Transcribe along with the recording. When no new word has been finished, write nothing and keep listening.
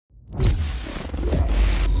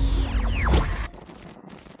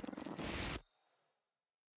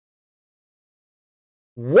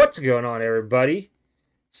What's going on, everybody?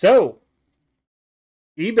 So,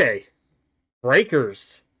 eBay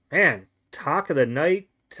breakers, man, talk of the night.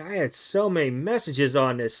 I had so many messages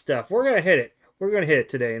on this stuff. We're gonna hit it. We're gonna hit it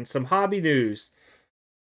today, and some hobby news.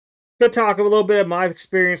 Gonna talk a little bit of my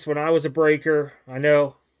experience when I was a breaker. I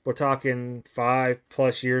know we're talking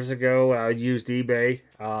 5+ years ago. I used eBay.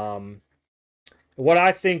 What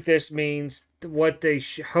I think this means, what they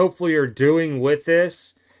hopefully are doing with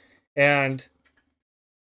this, and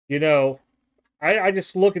you know, I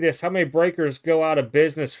just look at this. How many breakers go out of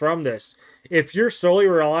business from this? If you're solely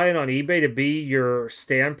relying on eBay to be your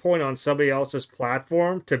standpoint on somebody else's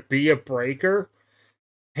platform to be a breaker,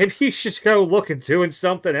 maybe you should go look at doing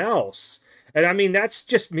something else. And I mean, that's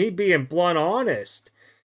just me being blunt honest.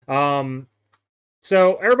 Um,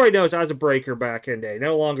 so everybody knows I was a breaker back in the day.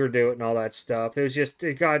 No longer do it and all that stuff.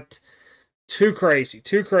 It got too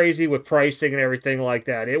crazy with pricing and everything like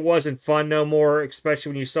that. It wasn't fun no more, especially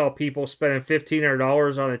when you saw people spending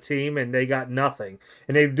 $1,500 on a team and they got nothing,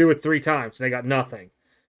 and they do it 3 times and they got nothing.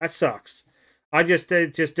 That sucks. It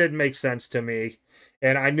just didn't make sense to me,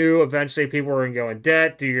 and I knew eventually people were going to go in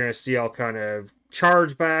debt. You're going to see all kind of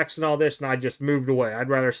chargebacks and all this, and I just moved away. I'd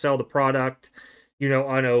rather sell the product,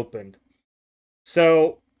 unopened.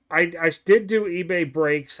 So I did do eBay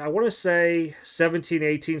breaks. I want to say 17,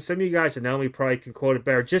 18. Some of you guys that know me probably can quote it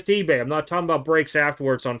better. Just eBay. I'm not talking about breaks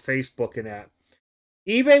afterwards on Facebook and that.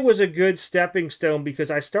 eBay was a good stepping stone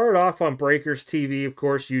because I started off on Breakers TV. Of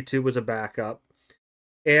course, YouTube was a backup.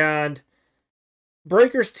 And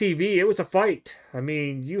Breakers TV, it was a fight. I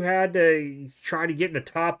mean, you had to try to get in the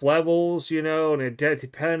top levels, and it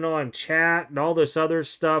depended on chat and all this other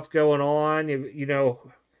stuff going on.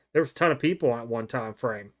 There was a ton of people at one time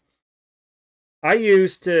frame. I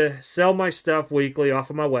used to sell my stuff weekly off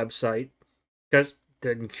of my website because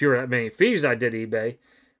didn't cure that many fees. I did eBay.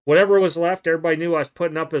 Whatever was left, everybody knew I was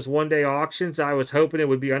putting up as one-day auctions. I was hoping it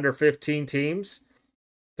would be under 15 teams.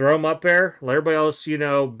 Throw them up there, let everybody else,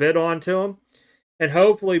 bid onto them, and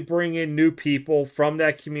hopefully bring in new people from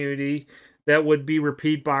that community that would be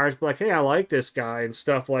repeat buyers, like, hey, I like this guy and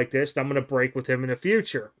stuff like this, and I'm going to break with him in the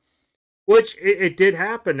future. Which it did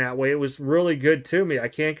happen that way. It was really good to me. I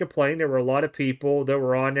can't complain. There were a lot of people that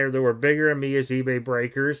were on there that were bigger than me as eBay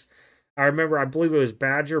breakers. I remember, I believe it was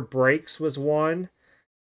Badger Breaks was one.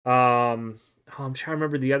 I'm trying to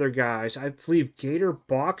remember the other guys. I believe Gator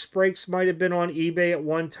Box Breaks might have been on eBay at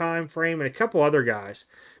one time frame, and a couple other guys.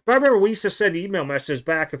 But I remember we used to send email messages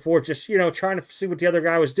back and forth, just trying to see what the other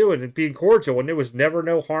guy was doing and being cordial, and there was never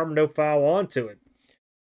no harm, no foul onto it.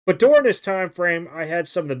 But during this time frame, I had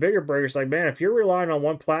some of the bigger breakers like, man, if you're relying on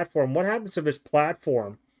one platform, what happens if this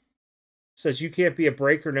platform says you can't be a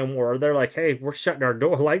breaker no more? Or they're like, hey, we're shutting our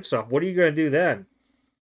door lights off. What are you going to do then?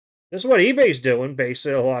 This is what eBay's doing,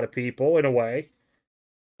 basically, a lot of people, in a way.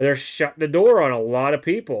 They're shutting the door on a lot of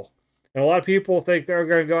people. And a lot of people think they're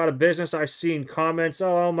going to go out of business. I've seen comments,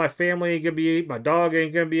 oh, my family ain't going to be eat, my dog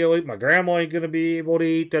ain't going to be able to eat, my grandma ain't going to be able to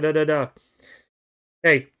eat, da-da-da-da.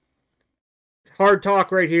 Hey, hard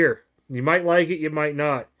talk right here. You might like it, you might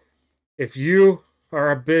not. If you are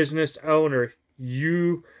a business owner,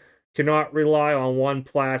 you cannot rely on one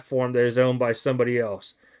platform that is owned by somebody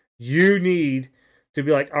else. You need to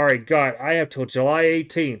be like, all right, God, I have till July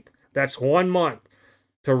 18th. That's 1 month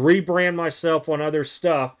to rebrand myself on other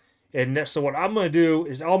stuff. And so what I'm going to do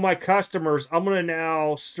is all my customers, I'm going to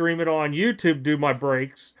now stream it on YouTube, do my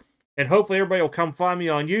breaks. And hopefully everybody will come find me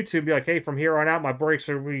on YouTube, be like, hey, from here on out, my breaks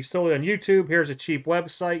are be solely on YouTube. Here's a cheap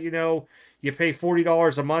website, you pay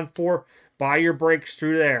 $40 a month for. Buy your breaks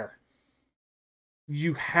through there.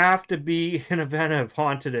 You have to be innovative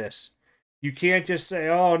onto this. You can't just say,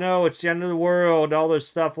 oh, no, it's the end of the world, all this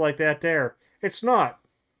stuff like that there. It's not.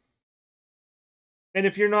 And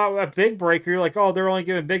if you're not a big breaker, you're like, oh, they're only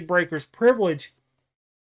giving big breakers privilege.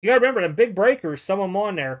 You got to remember, the big breakers, some of them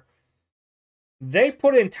on there, they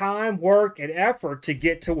put in time, work, and effort to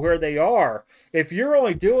get to where they are. If you're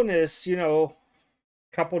only doing this, a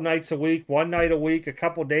couple nights a week, one night a week, a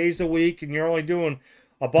couple days a week, and you're only doing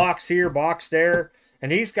a box here, box there,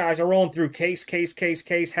 and these guys are rolling through case,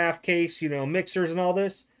 half case, mixers and all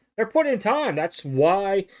this, they're putting in time. That's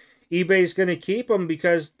why eBay's going to keep them,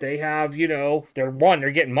 because they have,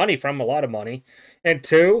 they're getting money from them, a lot of money, and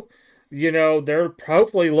two, they're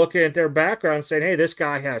hopefully looking at their background saying, hey, this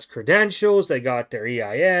guy has credentials, they got their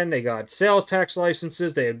EIN, they got sales tax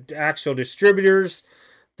licenses, they have actual distributors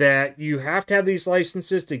that you have to have these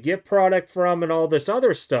licenses to get product from and all this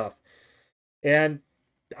other stuff. And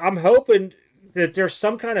I'm hoping that there's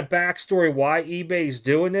some kind of backstory why eBay's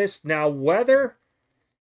doing this. Now, whether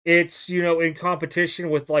it's, in competition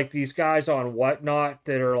with like these guys on Whatnot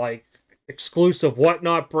that are like exclusive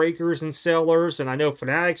whatnot breakers and sellers, and I know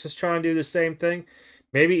Fanatics is trying to do the same thing.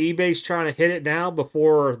 Maybe eBay's trying to hit it now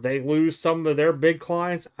before they lose some of their big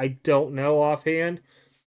clients. I don't know offhand.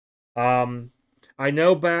 I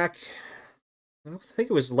know back, I think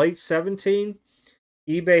it was late 17,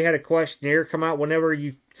 eBay had a questionnaire come out whenever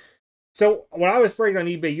you. So when I was breaking on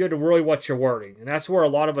eBay, you had to really watch your wording, and that's where a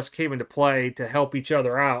lot of us came into play to help each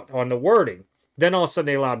other out on the wording. Then all of a sudden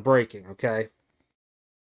they allowed breaking, okay?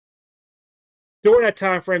 During that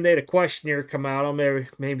time frame, they had a questionnaire come out.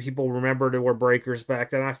 Maybe people remember there were breakers back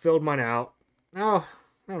then. I filled mine out. Oh,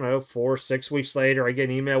 I don't know, 4 or 6 weeks later, I get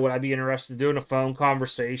an email. Would I be interested in doing a phone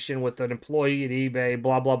conversation with an employee at eBay?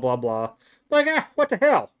 Blah, blah, blah, blah. Like, what the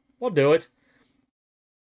hell? We'll do it.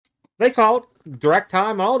 They called, direct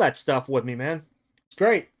time, all that stuff with me, man. It's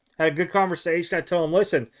great. Had a good conversation. I told them,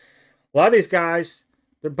 listen, a lot of these guys,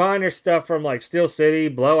 they're buying their stuff from like Steel City,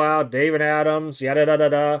 Blowout, Dave and Adams, yada, da, da,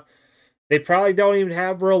 da. They probably don't even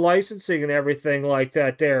have real licensing and everything like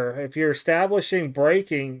that there. If you're establishing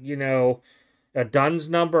breaking, you know, a DUNS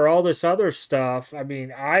number, all this other stuff, I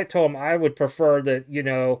mean, I told them I would prefer that, you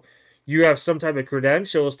know, you have some type of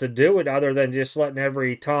credentials to do it other than just letting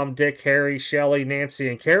every Tom, Dick, Harry, Shelley, Nancy,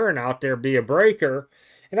 and Karen out there be a breaker.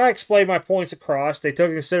 And I explained my points across. They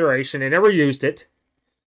took consideration. They never used it.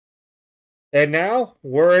 And now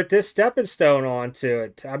we're at this stepping stone onto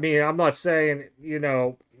it. I mean, I'm not saying, you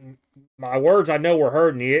know, my words I know were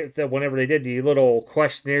heard whenever they did the little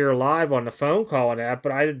questionnaire live on the phone call and that,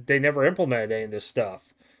 but they never implemented any of this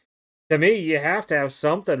stuff. To me, you have to have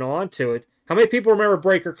something onto it. How many people remember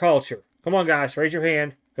breaker culture? Come on, guys, raise your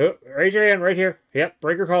hand. Oh, raise your hand right here. Yep,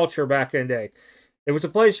 breaker culture back in the day. It was a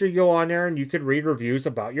place where you go on there and you could read reviews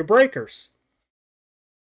about your breakers.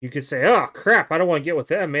 You could say, oh, crap, I don't want to get with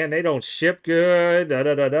them, man. They don't ship good,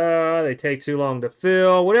 da-da-da-da. They take too long to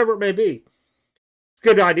fill, whatever it may be.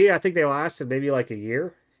 Good idea. I think they lasted maybe like a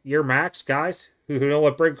year max, guys who know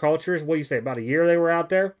what breaker culture is. What do you say? About a year they were out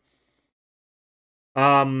there.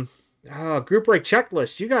 Group break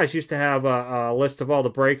checklist. You guys used to have a list of all the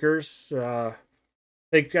breakers. I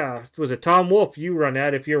think was it Tom Wolf? You run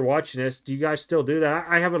that if you're watching this. Do you guys still do that?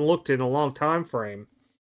 I haven't looked in a long time frame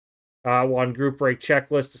on group break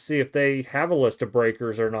checklist to see if they have a list of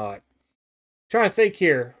breakers or not. Trying to think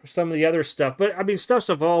here, some of the other stuff. But, I mean, stuff's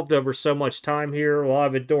evolved over so much time here. A lot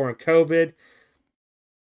of it during COVID,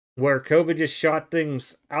 where COVID just shot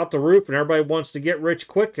things out the roof and everybody wants to get rich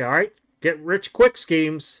quick, all right? Get rich quick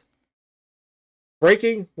schemes.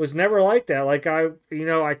 Breaking was never like that. Like, I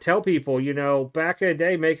tell people, you know, back in the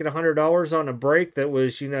day, making $100 on a break that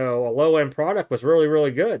was, you know, a low-end product was really,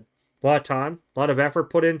 really good. A lot of time, a lot of effort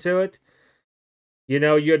put into it. You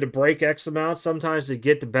know, you had to break X amount sometimes to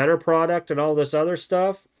get the better product and all this other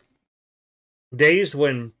stuff. Days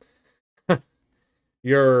when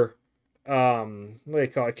your, what do they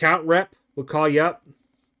call it, account rep would call you up.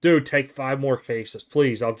 Dude, take 5 more cases,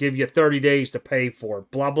 please. I'll give you 30 days to pay for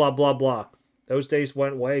it. Blah, blah, blah, blah. Those days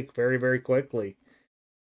went away very, very quickly.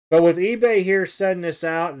 But with eBay here sending this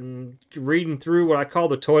out and reading through what I call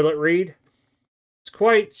the toilet read, it's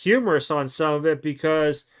quite humorous on some of it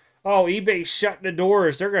because oh, eBay's shutting the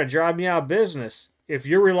doors. They're going to drive me out of business. If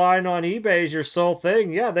you're relying on eBay as your sole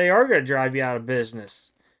thing, yeah, they are going to drive you out of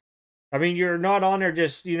business. I mean, you're not on there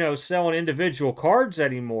just, you know, selling individual cards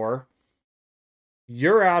anymore.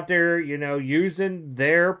 You're out there, you know, using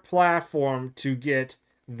their platform to get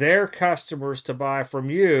their customers to buy from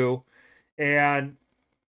you. And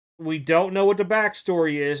we don't know what the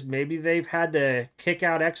backstory is. Maybe they've had to kick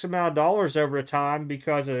out X amount of dollars over time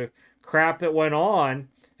because of crap that went on.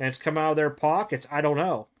 And it's come out of their pockets. I don't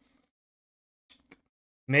know.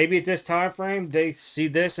 Maybe at this time frame, they see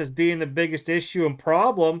this as being the biggest issue and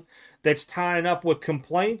problem that's tying up with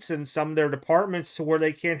complaints in some of their departments to where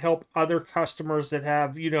they can't help other customers that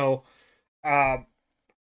have, you know,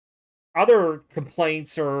 other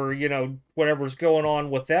complaints or, you know, whatever's going on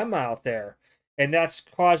with them out there. And that's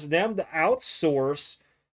caused them to outsource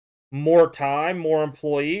more time, more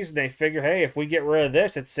employees, and they figure, hey, if we get rid of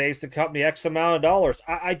this, it saves the company X amount of dollars.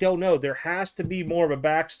 I don't know. There has to be more of a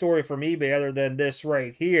backstory from eBay other than this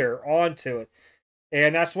right here onto it.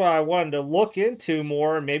 And that's why I wanted to look into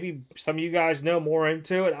more, and maybe some of you guys know more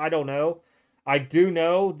into it. I don't know. I do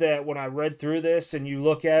know that when I read through this and you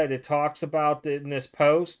look at it, it talks about in this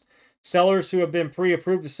post, sellers who have been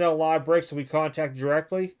pre-approved to sell live breaks will be contacted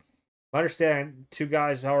directly. I understand 2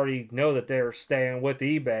 guys already know that they're staying with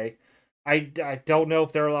eBay. I don't know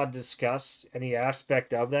if they're allowed to discuss any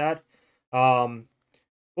aspect of that.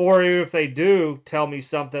 Or if they do, tell me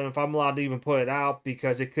something if I'm allowed to even put it out,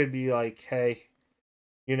 because it could be like, hey,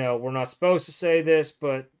 You know, we're not supposed to say this,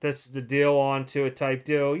 but this is the deal onto a type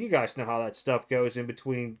deal. You guys know how that stuff goes in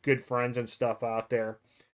between good friends and stuff out there.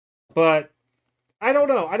 But I don't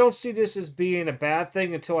know. I don't see this as being a bad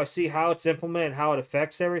thing until I see how it's implemented, how it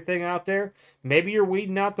affects everything out there. Maybe you're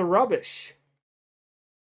weeding out the rubbish.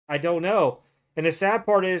 I don't know. And the sad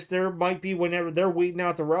part is there might be, whenever they're weeding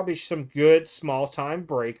out the rubbish, some good small-time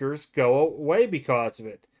breakers go away because of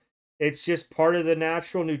it. It's just part of the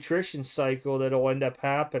natural nutrition cycle that'll end up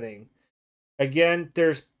happening. Again,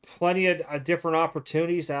 there's plenty of different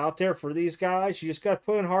opportunities out there for these guys. You just got to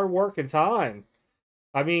put in hard work and time.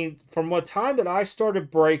 I mean, from the time that I started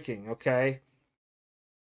breaking, okay,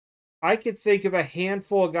 I could think of a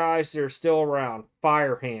handful of guys that are still around.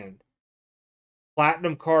 Firehand,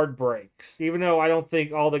 Platinum card breaks. Even though I don't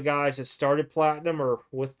think all the guys that started Platinum are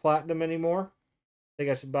with Platinum anymore. I think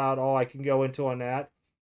that's about all I can go into on that.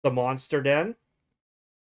 The Monster Den,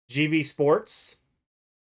 GV Sports,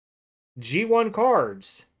 G1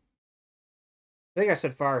 Cards. I think I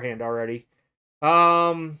said Firehand already.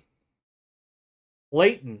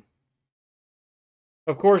 Leighton.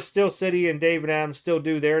 Of course, Steel City and David Adams still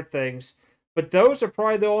do their things. But those are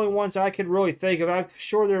probably the only ones I can really think of. I'm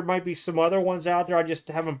sure there might be some other ones out there. I just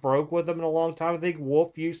haven't broke with them in a long time. I think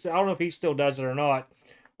Wolf used to. I don't know if he still does it or not.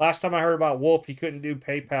 Last time I heard about Wolf, he couldn't do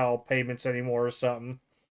PayPal payments anymore or something.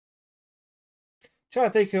 Trying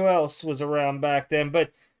to think who else was around back then,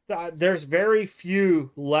 but there's very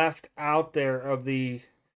few left out there of the,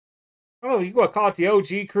 I don't know, you want to call it the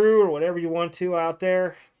OG crew or whatever you want to out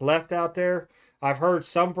there, left out there. I've heard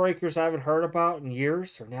some breakers I haven't heard about in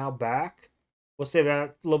years are now back. We'll save that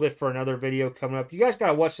a little bit for another video coming up. You guys got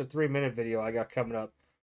to watch the 3-minute video I got coming up.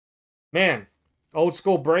 Man, old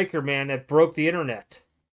school breaker, man, that broke the internet.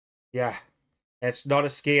 Yeah, that's not a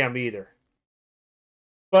scam either.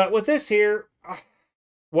 But with this here,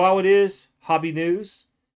 while it is hobby news,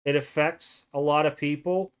 it affects a lot of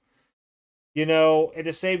people. You know, at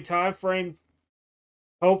the same time frame,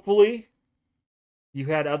 hopefully, you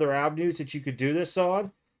had other avenues that you could do this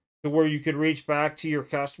on, to where you could reach back to your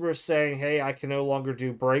customers saying, hey, I can no longer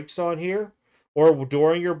do breaks on here. Or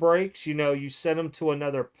during your breaks, you know, you send them to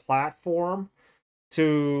another platform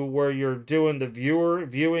to where you're doing the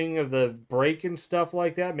viewing of the break and stuff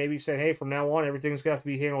like that. Maybe say, hey, from now on, everything's got to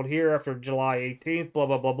be handled here after July 18th, blah,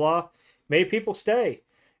 blah, blah, blah. Maybe people stay.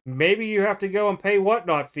 Maybe you have to go and pay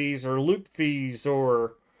whatnot fees or loop fees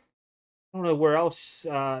or I don't know where else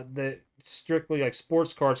that strictly like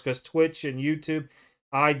sports cards, because Twitch and YouTube,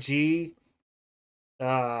 IG,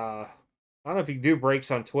 I don't know if you can do breaks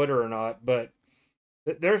on Twitter or not, but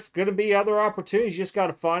there's going to be other opportunities. You just got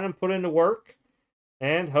to find them, put into work,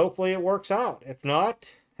 and hopefully it works out. If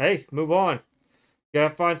not, hey, move on. You got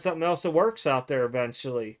to find something else that works out there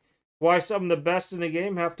eventually. Why some of the best in the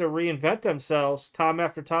game have to reinvent themselves time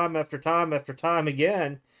after time after time after time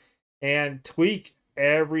again and tweak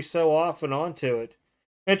every so often onto it.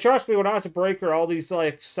 And trust me, when I was a breaker, all these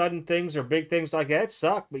like sudden things or big things like that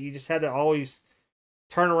sucked, but you just had to always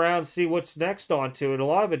turn around and see what's next onto it. A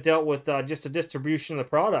lot of it dealt with just the distribution of the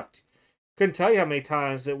product. Couldn't tell you how many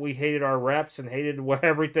times that we hated our reps and hated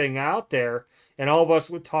everything out there, and all of us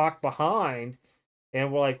would talk behind,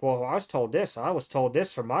 and we're like, well, I was told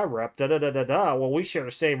this from my rep, da-da-da-da-da. Well, we share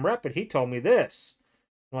the same rep, and he told me this.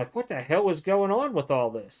 I'm like, what the hell is going on with all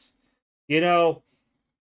this? You know,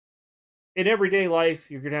 in everyday life,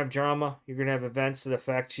 you're going to have drama. You're going to have events that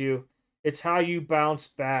affect you. It's how you bounce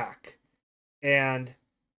back. And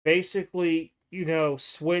basically, you know,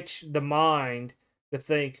 switch the mind to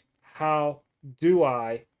think, how do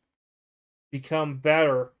I become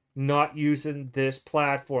better not using this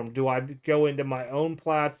platform? Do I go into my own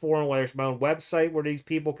platform where there's my own website where these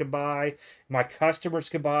people can buy, my customers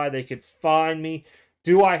can buy, they can find me?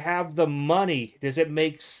 Do I have the money? Does it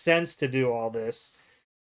make sense to do all this?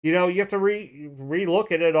 You know, you have to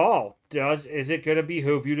re-look at it all. Is it going to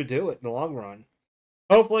behoove you to do it in the long run?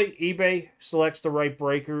 Hopefully, eBay selects the right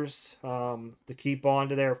breakers to keep on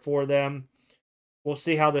to there for them. We'll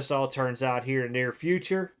see how this all turns out here in the near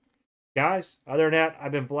future. Guys, other than that,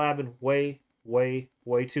 I've been blabbing way, way,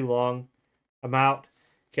 way too long. I'm out.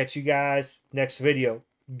 Catch you guys next video.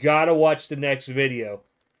 Gotta watch the next video.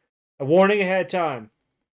 A warning ahead of time.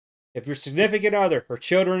 If your significant other or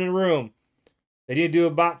children in the room, they need to do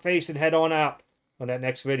a bot face and head on out on that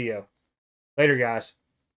next video. Later, guys.